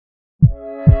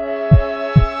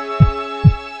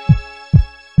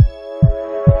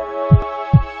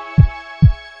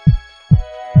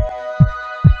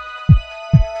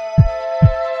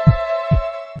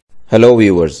Hello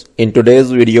viewers, in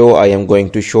today's video I am going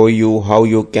to show you how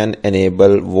you can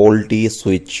enable Volte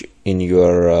switch in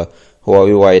your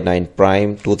Huawei Y9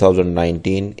 Prime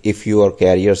 2019 if your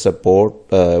carrier support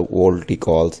Volte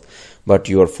calls but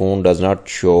your phone does not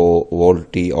show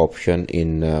Volte option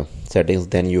in settings.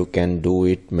 Then you can do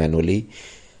it manually,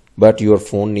 but your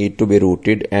phone need to be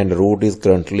rooted, and root is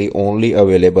currently only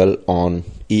available on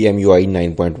EMUI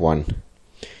 9.1.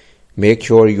 Make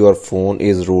sure your phone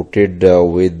is rooted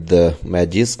with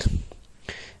Magisk,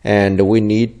 and we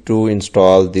need to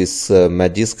install this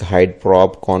Magisk hide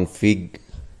prop config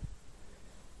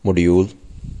module.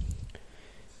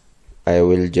 I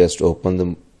will just open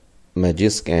the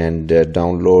Magisk and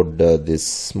download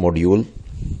this module,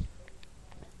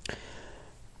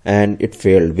 and it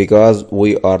failed because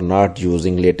we are not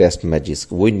using latest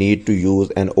Magisk. We need to use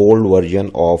an old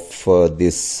version of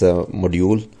this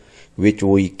module, which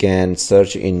we can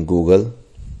search in Google.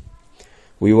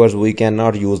 Viewers, we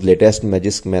cannot use latest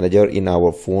Magisk Manager in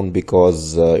our phone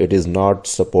because it is not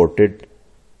supported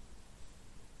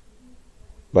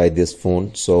by this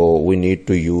phone, so we need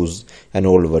to use an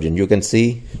old version. You can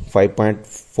see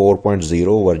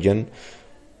 5.4.0 version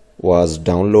was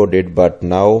downloaded, but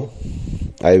now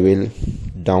I will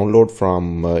download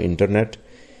from internet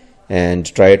and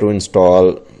try to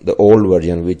install the old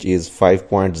version, which is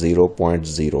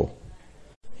 5.0.0.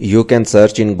 You can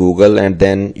search in Google and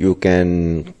then you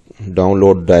can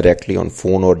download directly on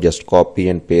phone, or just copy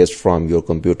and paste from your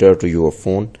computer to your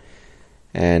phone.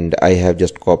 And I have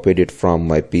just copied it from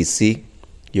my PC.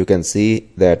 You can see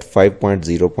that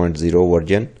 5.0.0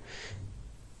 version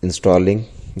installing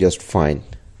just fine.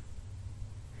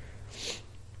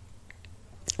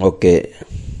 Okay,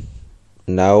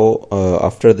 now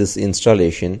after this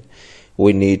installation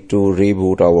we need to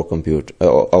reboot our computer,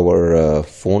 our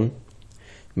phone.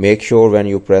 Make sure when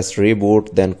you press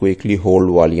reboot, then quickly hold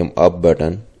volume up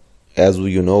button. As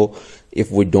you know, if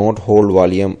we don't hold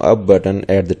volume up button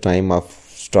at the time of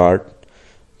start,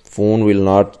 phone will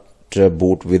not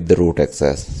boot with the root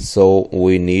access. So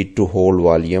we need to hold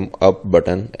volume up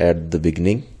button at the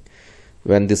beginning.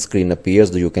 When this screen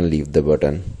appears, you can leave the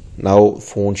button. Now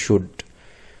phone should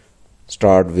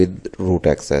start with root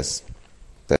access.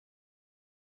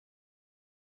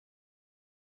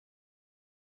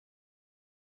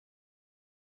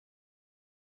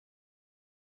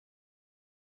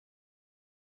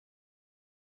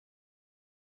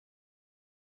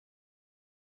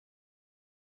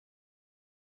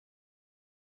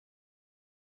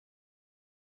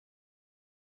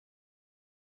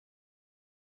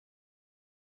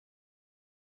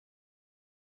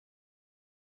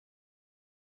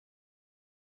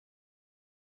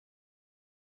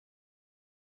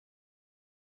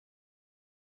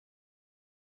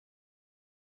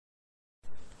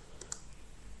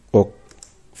 Oh,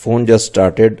 phone just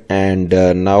started, and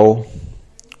now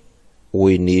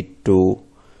we need to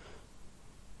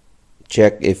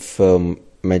check if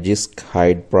Magisk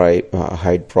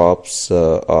hide props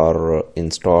are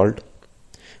installed.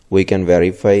 We can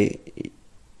verify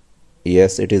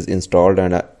yes, it is installed,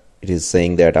 and it is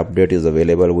saying that update is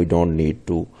available. We don't need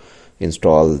to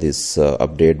install this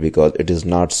update because it is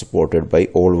not supported by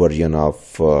old version of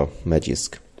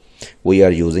Magisk. We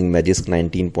are using Magisk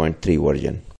 19.3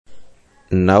 version.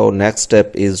 Now next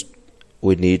step is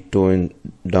we need to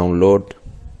download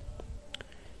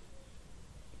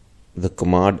the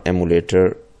command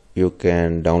emulator. You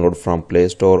can download from Play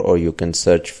Store, or you can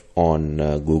search on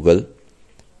Google.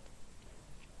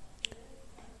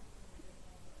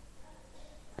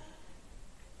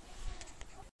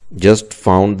 Just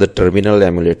found the terminal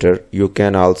emulator. You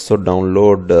can also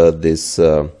download this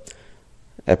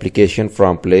application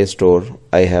from Play Store.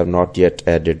 I have not yet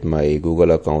added my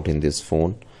Google account in this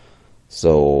phone,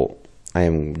 so I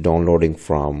am downloading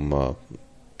from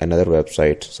another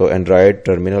website. So Android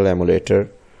terminal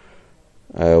emulator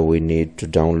we need to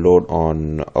download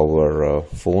on our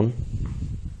phone.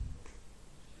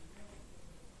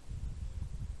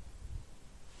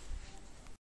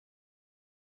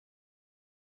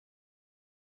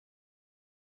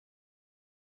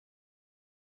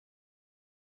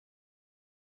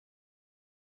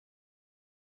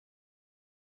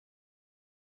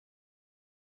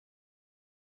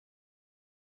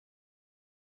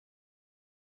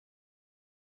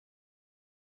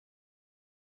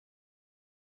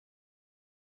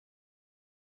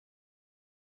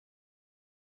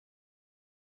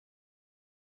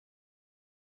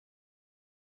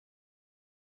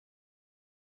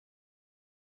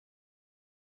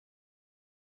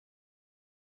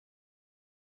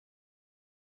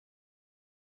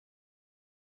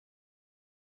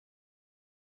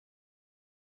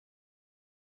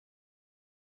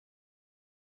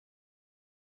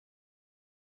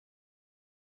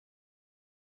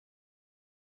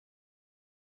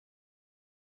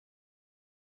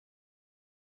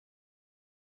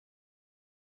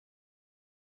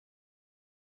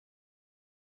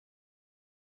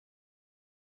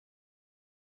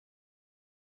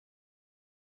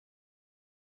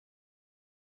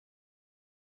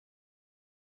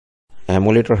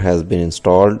 Emulator has been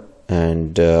installed,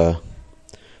 and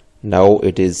now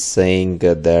it is saying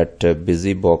that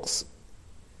BusyBox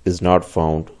is not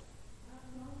found.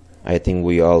 I think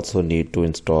we also need to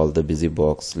install the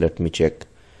BusyBox. Let me check.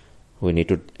 We need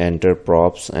to enter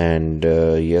props, and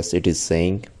yes, it is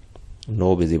saying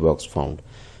no BusyBox found.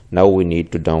 Now we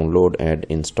need to download and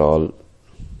install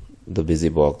the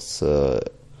BusyBox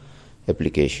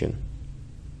application.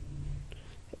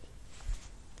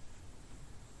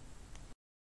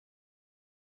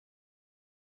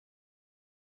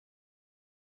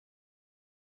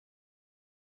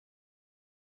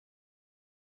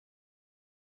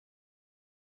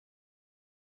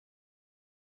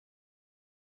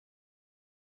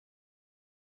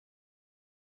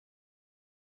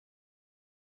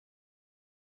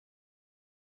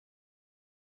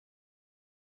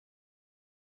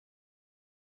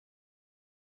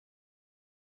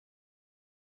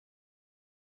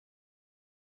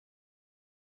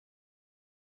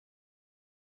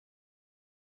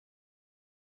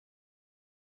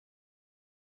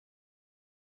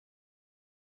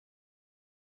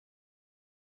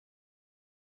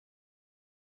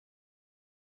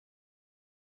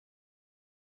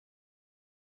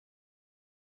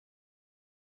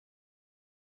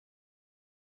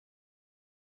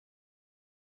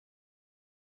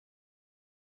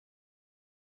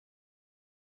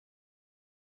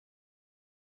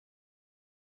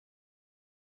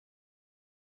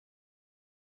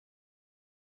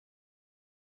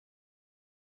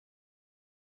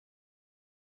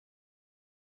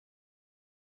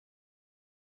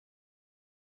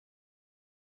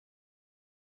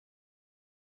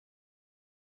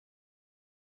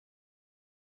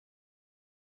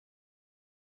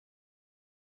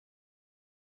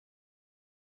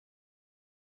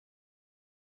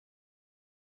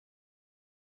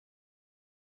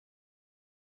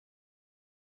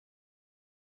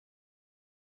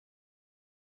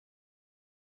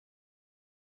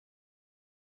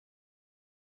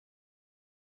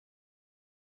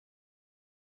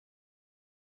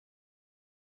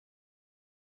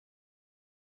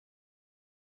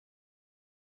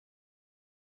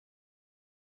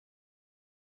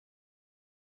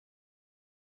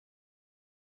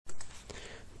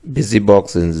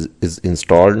 BusyBox is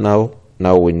installed now.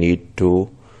 Now we need to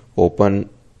open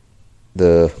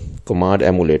the command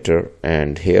emulator,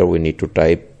 and here we need to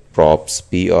type props,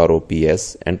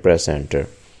 props, and press enter.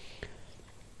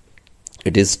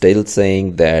 It is still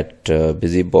saying that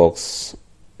BusyBox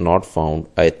not found.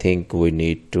 I think we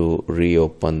need to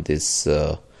reopen this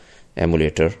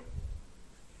emulator,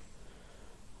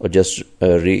 or just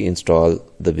reinstall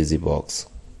the BusyBox.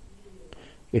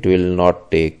 It will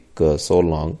not take so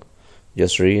long.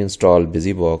 Just reinstall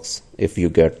BusyBox if you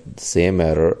get the same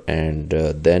error, and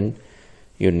then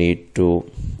you need to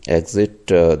exit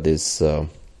this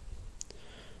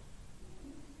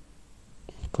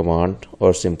command,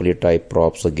 or simply type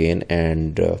props again,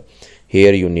 and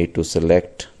here you need to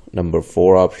select number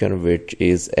 4 option, which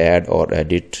is add or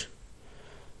edit,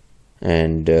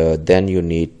 and then you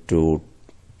need to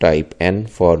type N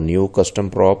for new custom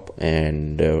prop,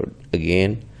 and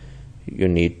again you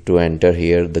need to enter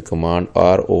here the command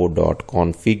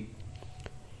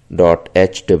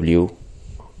ro.config.hw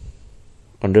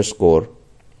underscore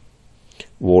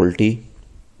Volte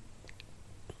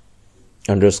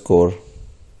underscore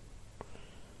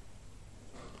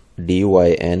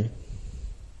dyn,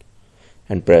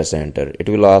 and press enter. It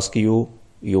will ask you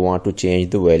want to change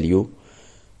the value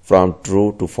from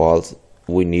true to false.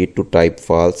 We need to type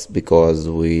false because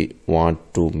we want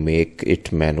to make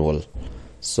it manual.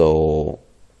 So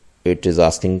it is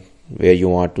asking where you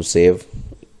want to save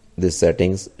the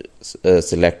settings.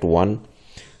 Select one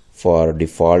for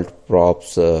default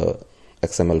props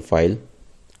XML file.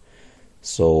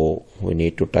 So we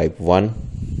need to type 1.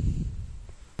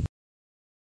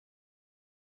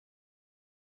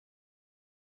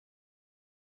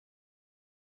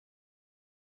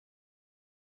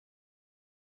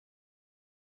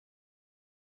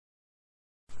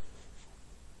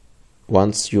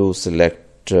 Once you select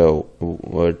you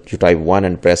type 1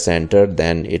 and press enter,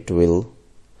 then it will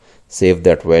save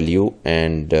that value,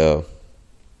 and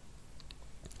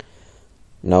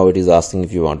now it is asking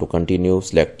if you want to continue.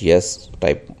 Select yes,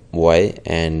 type Y,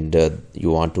 and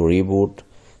you want to reboot,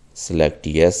 select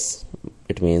yes,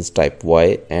 it means type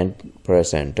Y and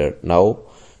press enter. Now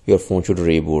your phone should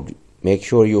reboot. Make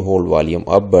sure you hold volume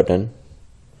up button,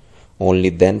 only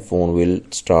then phone will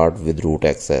start with root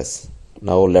access.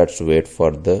 Now let's wait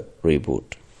for the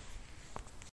reboot.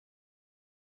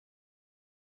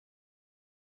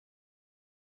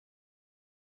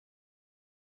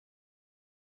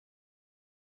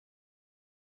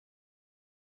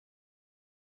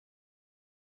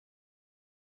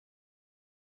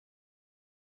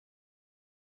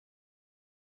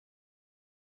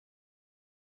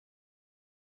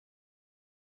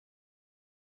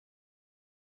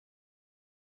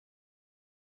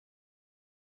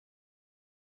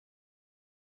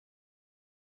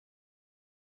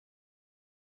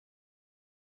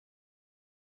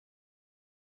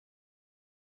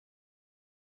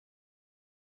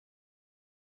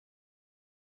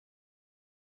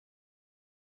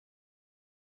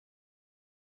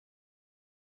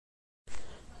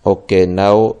 Okay,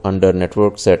 now under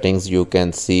network settings you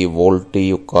can see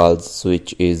Volte calls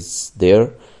switch is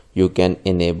there. You can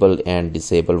enable and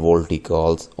disable Volte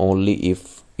calls only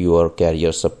if your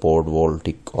carrier support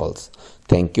Volte calls.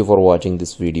 Thank you for watching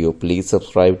this video. Please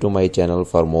subscribe to my channel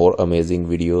for more amazing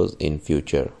videos in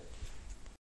future.